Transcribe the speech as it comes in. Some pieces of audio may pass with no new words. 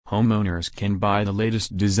Homeowners can buy the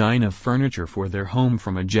latest design of furniture for their home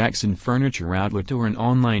from a Jackson Furniture outlet or an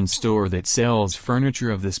online store that sells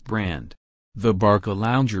furniture of this brand. The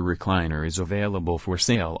Barcalounger Recliner is available for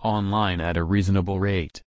sale online at a reasonable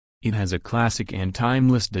rate. It has a classic and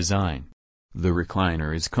timeless design. The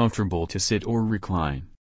recliner is comfortable to sit or recline.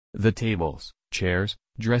 The tables, chairs,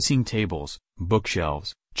 dressing tables,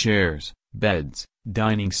 bookshelves, chairs, beds,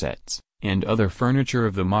 dining sets, and other furniture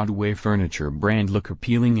of the Modway Furniture brand look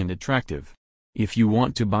appealing and attractive. If you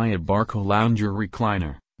want to buy a Barcalounger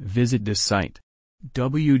recliner, visit this site: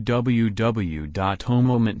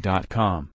 www.homeelement.com.